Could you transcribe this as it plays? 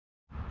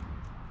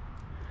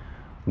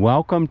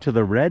Welcome to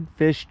the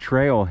Redfish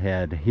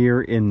Trailhead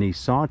here in the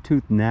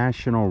Sawtooth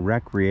National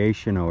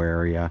Recreational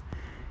Area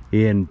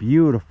in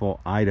beautiful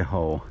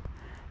Idaho.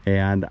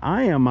 And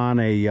I am on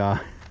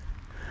a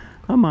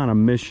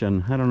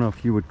mission. I don't know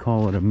if you would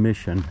call it a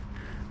mission,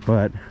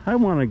 but I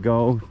want to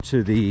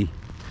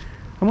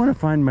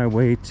find my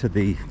way to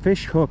the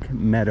FishHook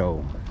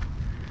Meadow.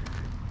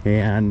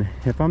 And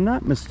if I'm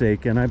not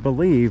mistaken, I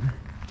believe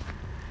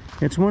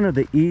it's one of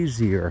the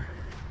easier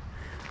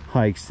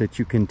hikes that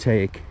you can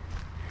take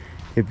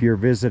if you're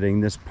visiting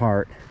this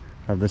part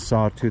of the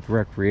Sawtooth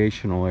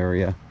Recreational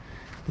Area,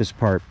 this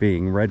part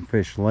being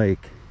Redfish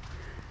Lake.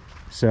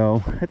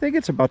 So I think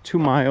it's about 2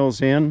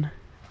 miles in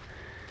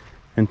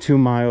and 2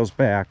 miles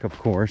back, of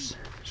course.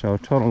 So a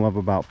total of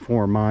about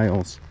 4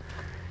 miles.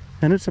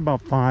 And it's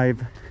about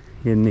 5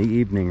 in the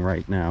evening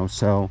right now.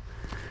 So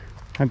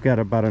I've got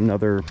about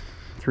another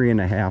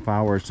 3.5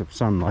 hours of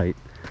sunlight.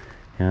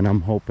 And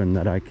I'm hoping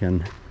that I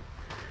can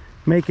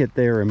make it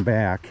there and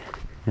back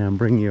and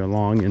bring you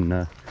along in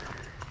the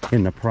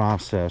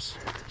process.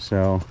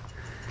 So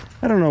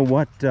I don't know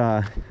what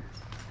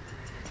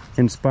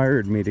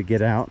inspired me to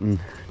get out and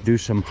do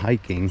some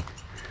hiking,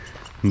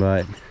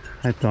 but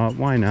I thought,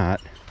 why not?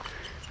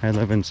 I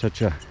live in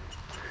such a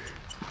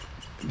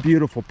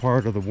beautiful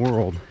part of the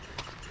world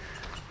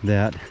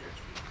that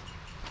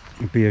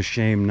it'd be a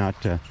shame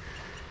not to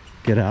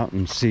get out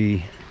and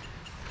see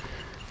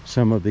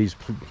some of these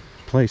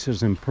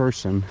places in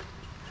person,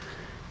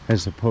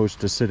 as opposed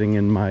to sitting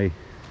in my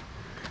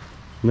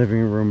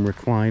living room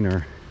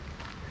recliner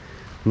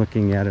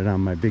looking at it on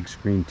my big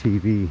screen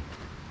TV.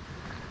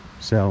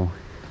 So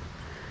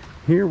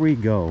here we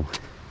go.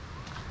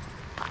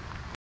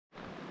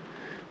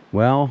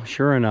 Well,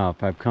 sure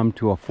enough, I've come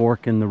to a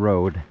fork in the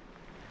road,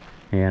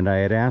 and I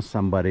had asked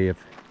somebody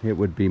if it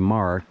would be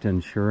marked,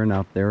 and sure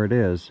enough, there it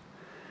is.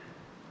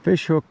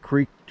 FishHook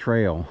Creek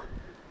Trail.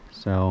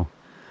 So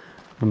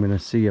I'm going to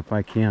see if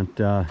I can't,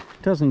 it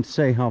doesn't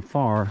say how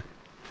far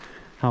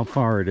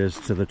it is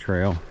to the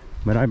trail,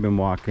 but I've been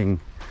walking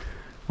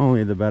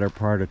only the better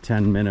part of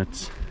 10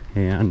 minutes,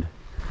 and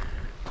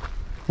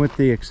with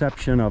the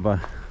exception of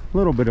a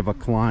little bit of a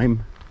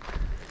climb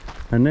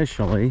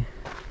initially,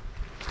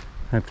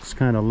 it's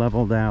kind of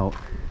leveled out,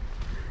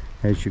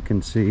 as you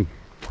can see.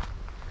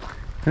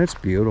 And it's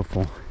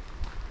beautiful.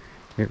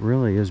 It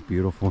really is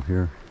beautiful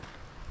here.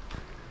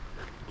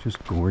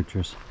 Just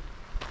gorgeous.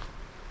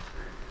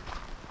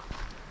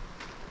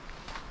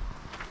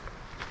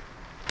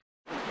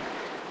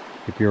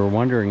 If you were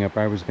wondering if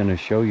I was going to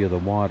show you the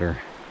water,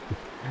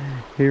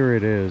 here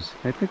it is.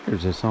 I think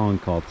there's a song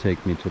called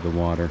Take Me to the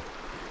Water.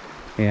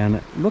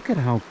 And look at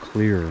how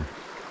clear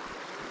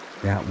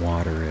that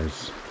water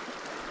is.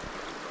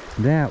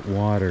 That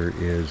water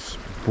is,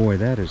 boy,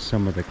 that is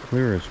some of the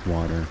clearest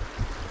water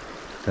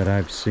that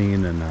I've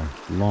seen in a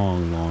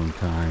long, long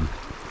time.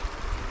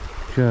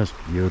 Just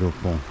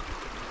beautiful.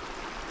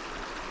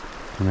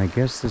 And I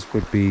guess this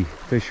would be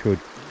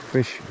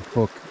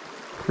FishHook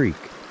Creek.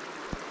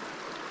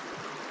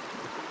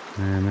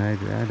 And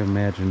I'd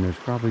imagine there's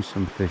probably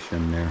some fish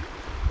in there.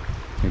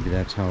 Maybe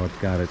that's how it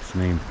got its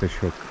name,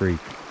 FishHook Creek.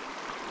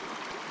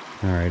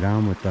 Alright,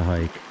 on with the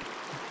hike.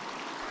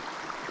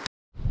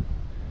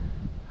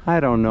 I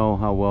don't know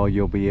how well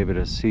you'll be able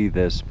to see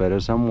this, but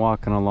as I'm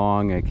walking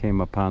along, I came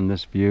upon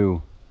this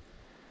view.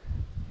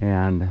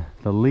 And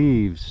the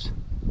leaves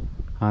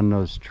on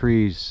those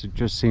trees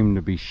just seem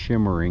to be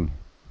shimmering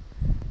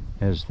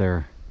as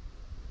they're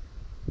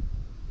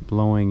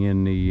blowing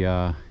in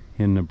the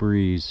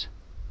breeze.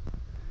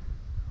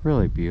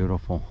 Really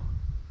beautiful.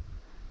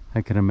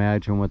 I can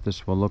imagine what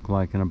this will look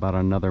like in about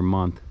another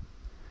month,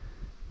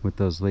 with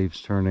those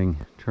leaves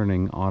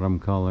turning autumn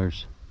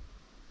colors.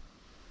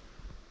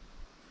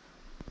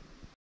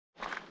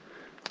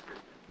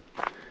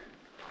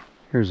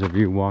 Here's a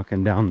view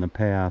walking down the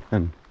path,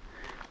 and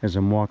as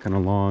I'm walking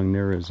along,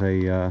 there is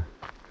a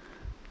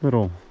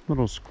little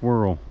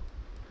squirrel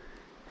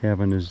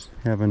having his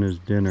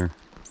dinner.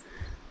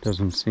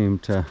 Doesn't seem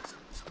to,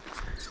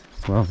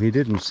 well, he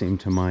didn't seem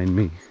to mind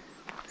me.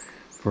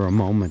 For a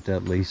moment,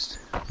 at least.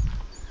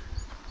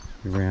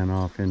 He ran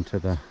off into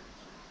the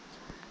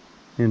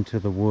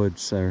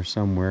woods there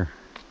somewhere.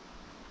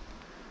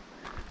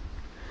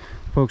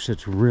 Folks,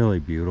 it's really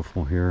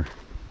beautiful here.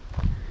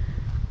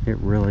 It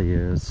really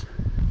is.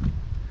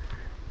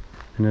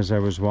 And as I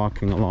was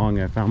walking along,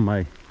 I found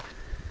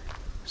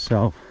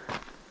myself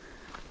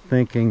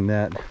thinking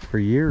that for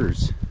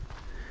years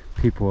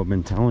people have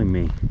been telling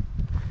me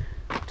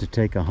to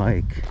take a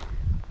hike.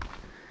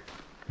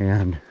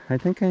 And I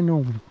think I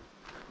know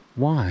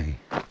why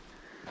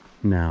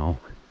now,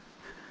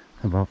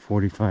 about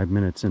 45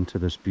 minutes into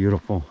this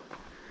beautiful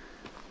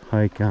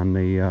hike on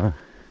the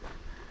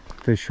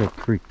FishHook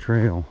Creek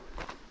Trail.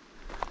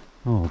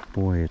 Oh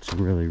boy, it's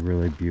really,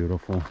 really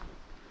beautiful.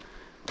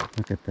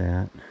 Look at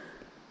that.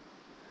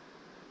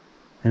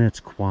 And it's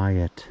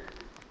quiet.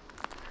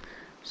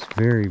 It's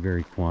very,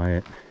 very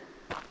quiet.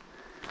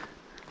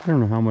 I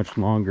don't know how much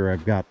longer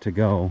I've got to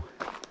go,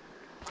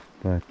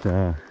 but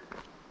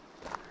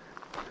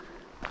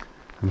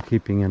I'm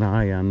keeping an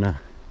eye on the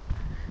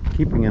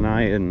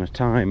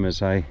time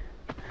as I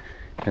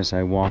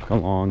walk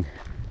along.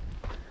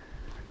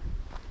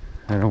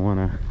 I don't want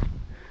to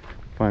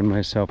find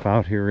myself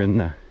out here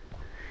in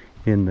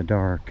the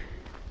dark.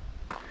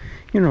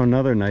 You know,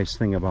 another nice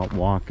thing about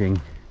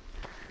walking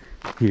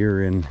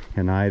here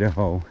in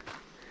Idaho,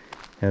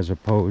 as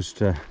opposed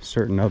to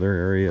certain other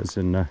areas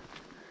in the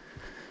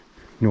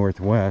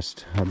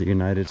northwest of the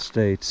United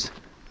States,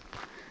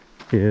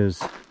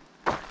 is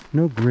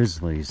no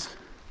grizzlies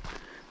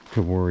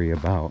to worry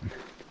about.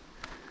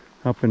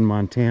 Up in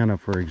Montana,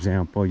 for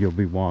example, you'll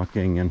be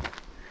walking and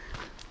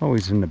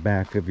always in the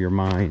back of your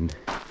mind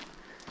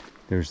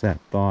there's that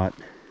thought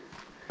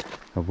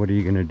of what are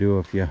you going to do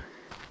if you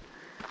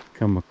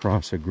come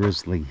across a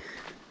grizzly.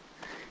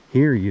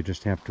 Here you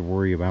just have to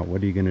worry about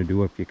what are you going to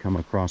do if you come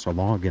across a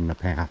log in the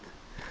path.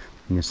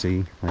 And you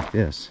see, like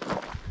this.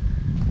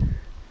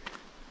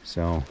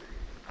 So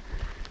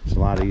it's a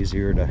lot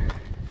easier to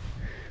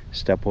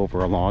step over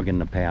a log in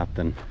the path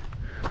than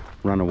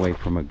run away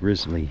from a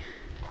grizzly.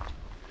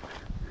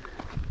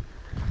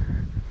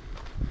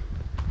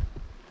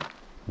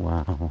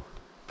 Wow,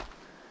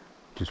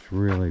 just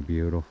really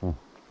beautiful.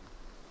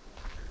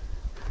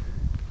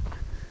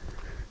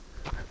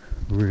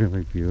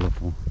 Really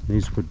beautiful.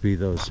 These would be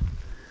those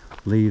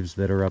leaves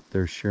that are up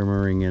there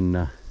shimmering in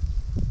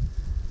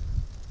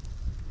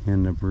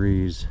the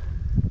breeze.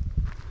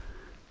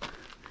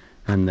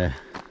 And the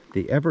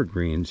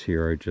evergreens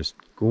here are just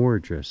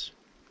gorgeous.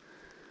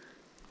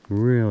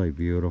 Really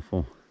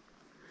beautiful.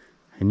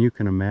 And you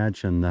can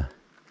imagine the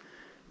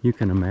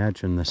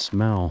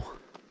smell.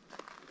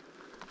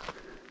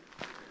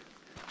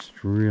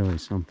 It's really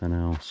something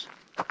else.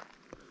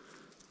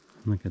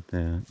 Look at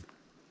that.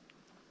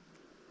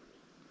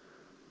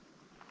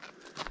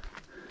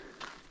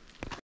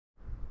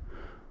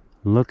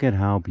 Look at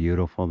how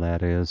beautiful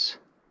that is.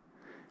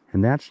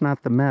 And that's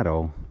not the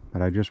meadow,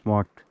 but I just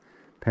walked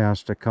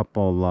past a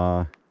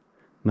couple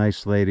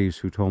nice ladies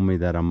who told me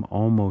that I'm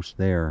almost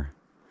there.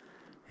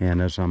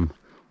 And as I'm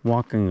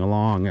walking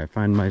along, I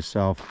find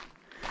myself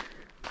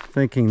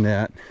thinking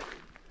that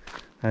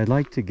I'd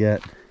like to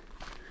get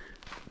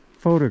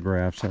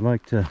photographs. I'd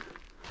like to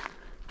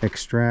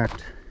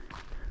extract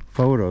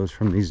photos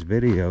from these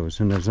videos.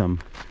 And as I'm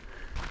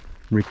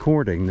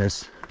recording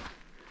this,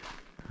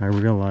 I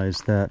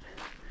realize that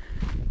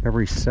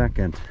every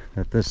second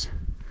that this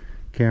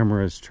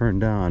camera is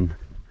turned on,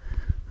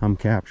 I'm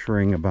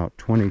capturing about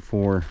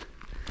 24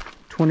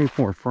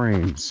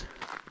 frames.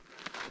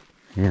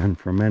 And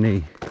from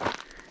any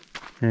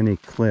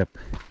clip,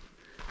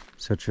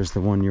 such as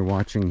the one you're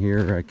watching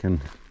here, I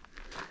can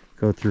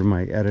go through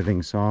my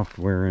editing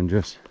software and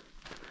just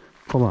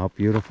pull out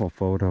beautiful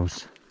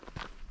photos.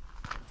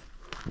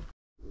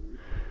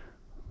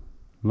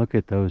 Look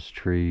at those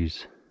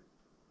trees.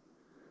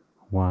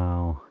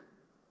 Wow.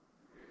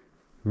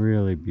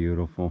 Really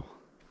beautiful.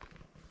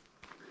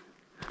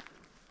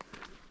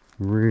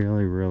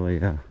 Really, really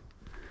a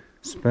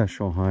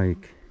special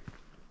hike.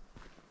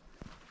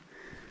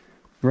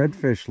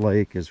 Redfish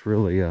Lake is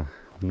really a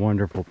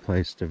wonderful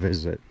place to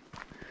visit.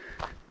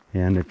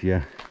 And if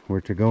you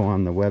were to go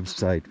on the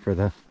website for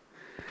the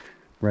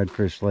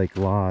Redfish Lake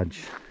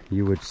Lodge,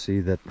 you would see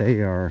that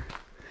they are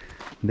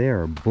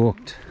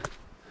booked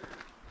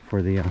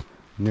for the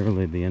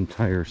nearly the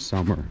entire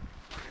summer,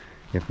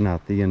 if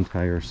not the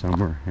entire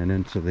summer, and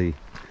into the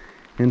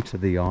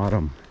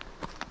autumn.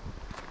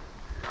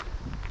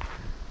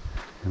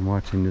 And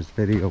watching this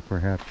video,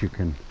 perhaps you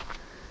can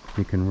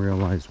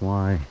realize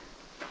why.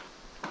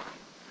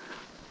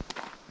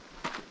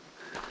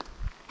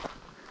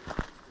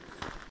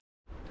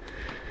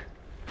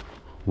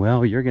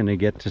 Well, you're going to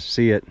get to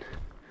see it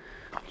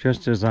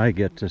just as I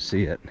get to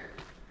see it.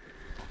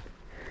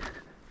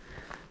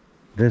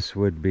 This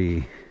would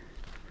be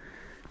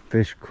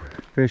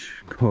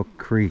FishHook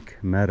Creek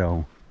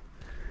Meadow.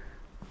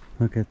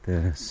 Look at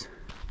this.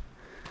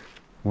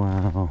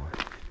 Wow.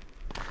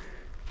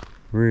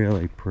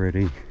 Really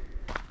pretty.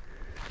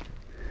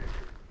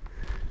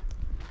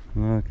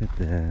 Look at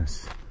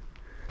this.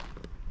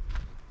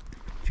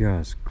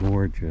 Just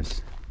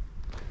gorgeous.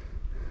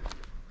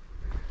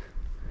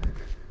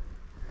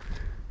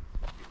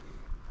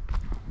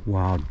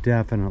 Wow,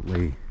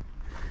 definitely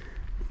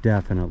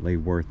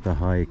worth the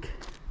hike.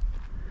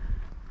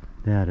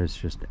 That is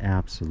just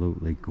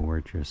absolutely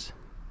gorgeous.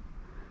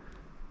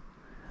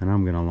 And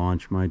I'm going to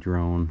launch my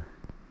drone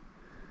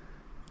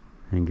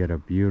and get a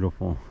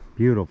beautiful,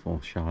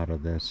 beautiful shot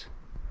of this.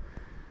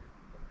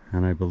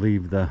 And I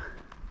believe the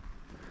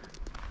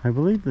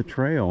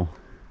trail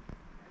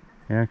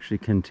actually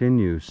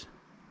continues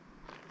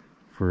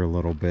for a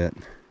little bit.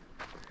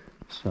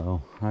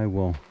 So I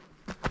will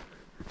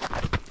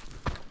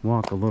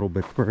walk a little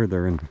bit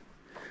further and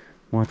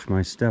watch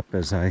my step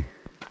as I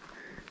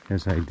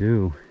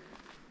do.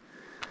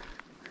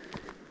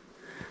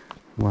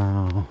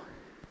 Wow,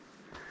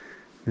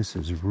 this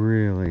is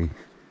really,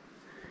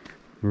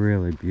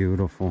 really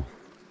beautiful.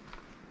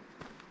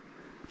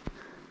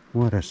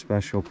 What a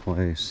special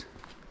place.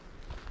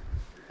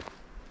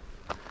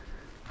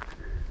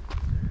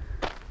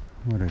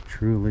 What a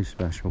truly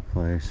special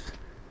place.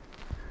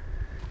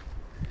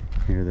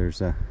 Here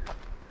there's a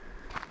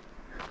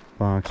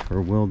box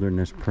for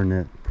wilderness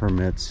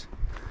permits.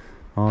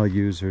 All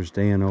users,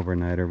 day and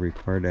overnight, are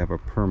required to have a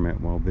permit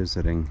while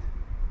visiting.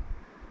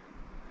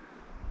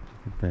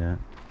 Look at that.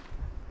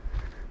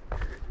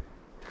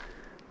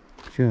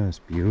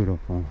 Just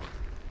beautiful.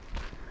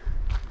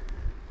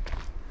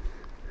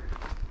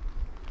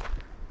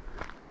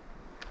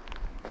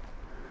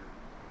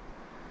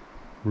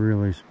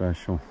 Really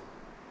special.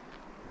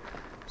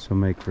 So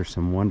make for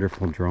some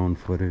wonderful drone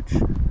footage.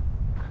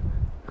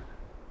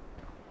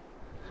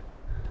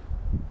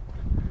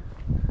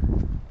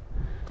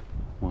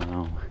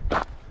 Wow.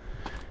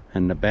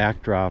 And the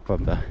backdrop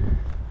of the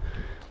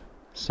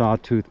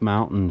Sawtooth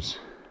Mountains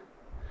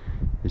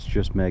is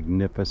just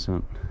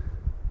magnificent.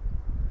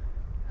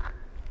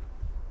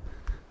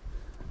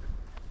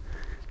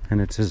 And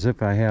it's as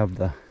if I have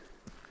the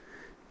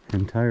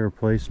entire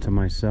place to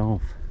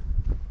myself.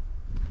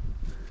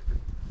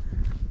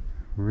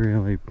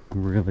 Really,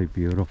 really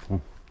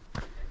beautiful.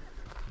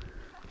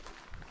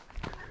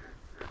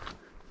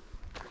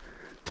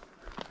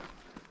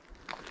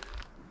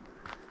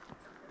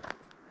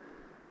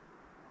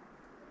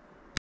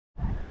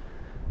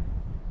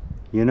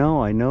 You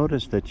know, I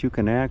noticed that you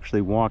can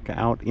actually walk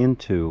out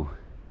into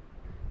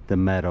the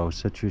meadow,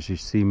 such as you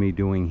see me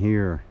doing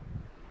here.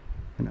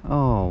 And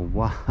oh,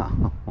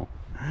 wow.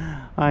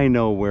 I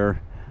know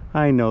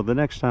the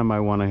next time I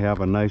want to have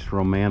a nice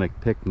romantic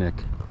picnic,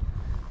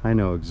 I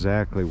know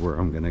exactly where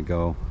I'm going to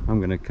go. I'm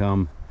going to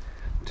come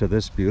to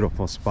this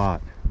beautiful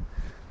spot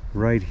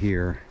right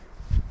here.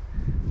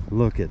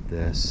 Look at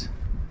this.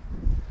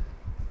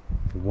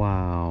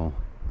 Wow.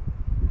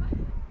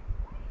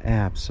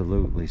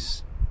 Absolutely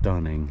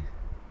stunning.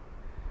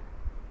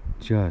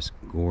 Just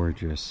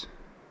gorgeous.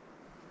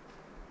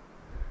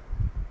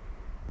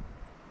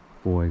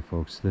 Boy,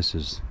 folks, this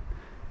is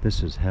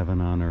heaven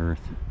on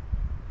earth.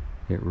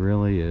 It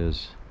really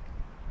is.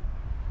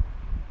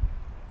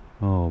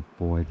 Oh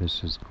boy,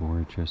 this is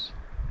gorgeous.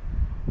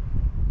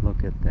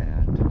 Look at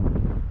that.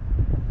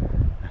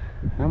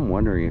 I'm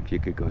wondering if you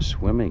could go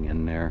swimming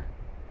in there.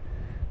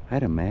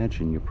 I'd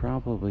imagine you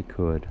probably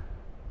could.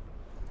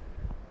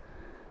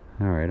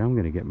 Alright, I'm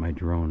going to get my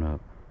drone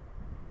up.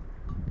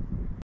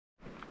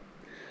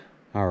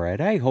 Alright,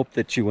 I hope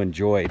that you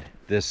enjoyed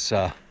this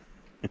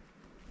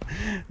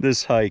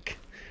this hike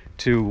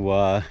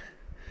to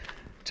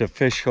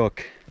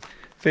FishHook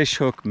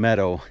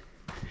Meadow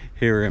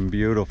here in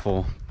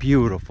beautiful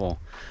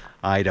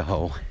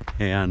Idaho.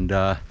 And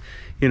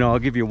you know, I'll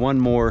give you one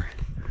more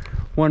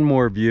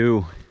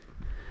view.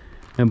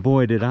 And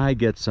boy, did I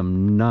get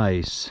some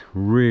nice,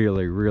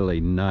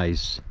 really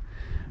nice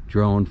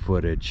drone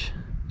footage.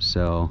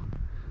 So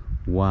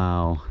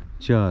wow,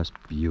 just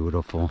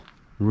beautiful,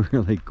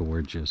 really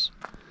gorgeous.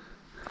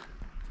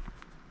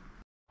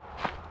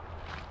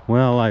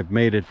 Well, I've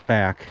made it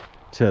back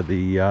to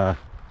the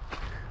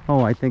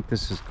oh, I think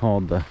this is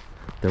called the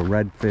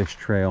Redfish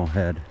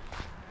Trailhead.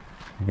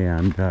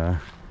 And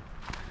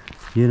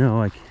you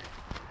know, I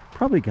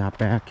probably got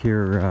back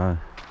here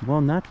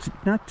well,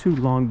 not too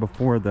long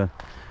before the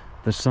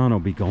sun will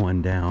be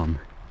going down.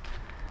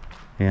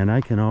 And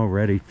I can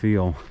already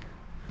feel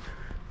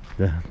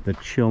the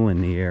chill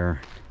in the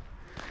air.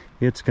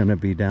 It's going to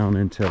be down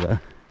into the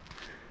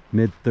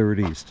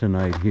mid-30s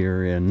tonight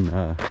here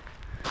in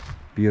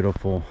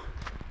beautiful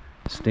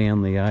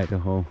Stanley,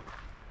 Idaho.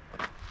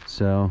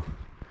 So,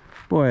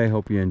 boy, I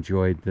hope you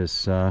enjoyed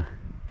this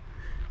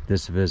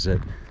this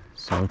visit.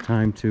 So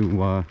time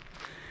to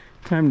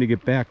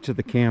get back to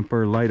the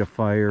camper, light a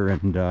fire,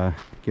 and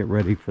get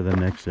ready for the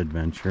next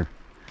adventure.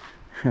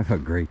 Have a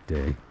great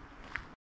day.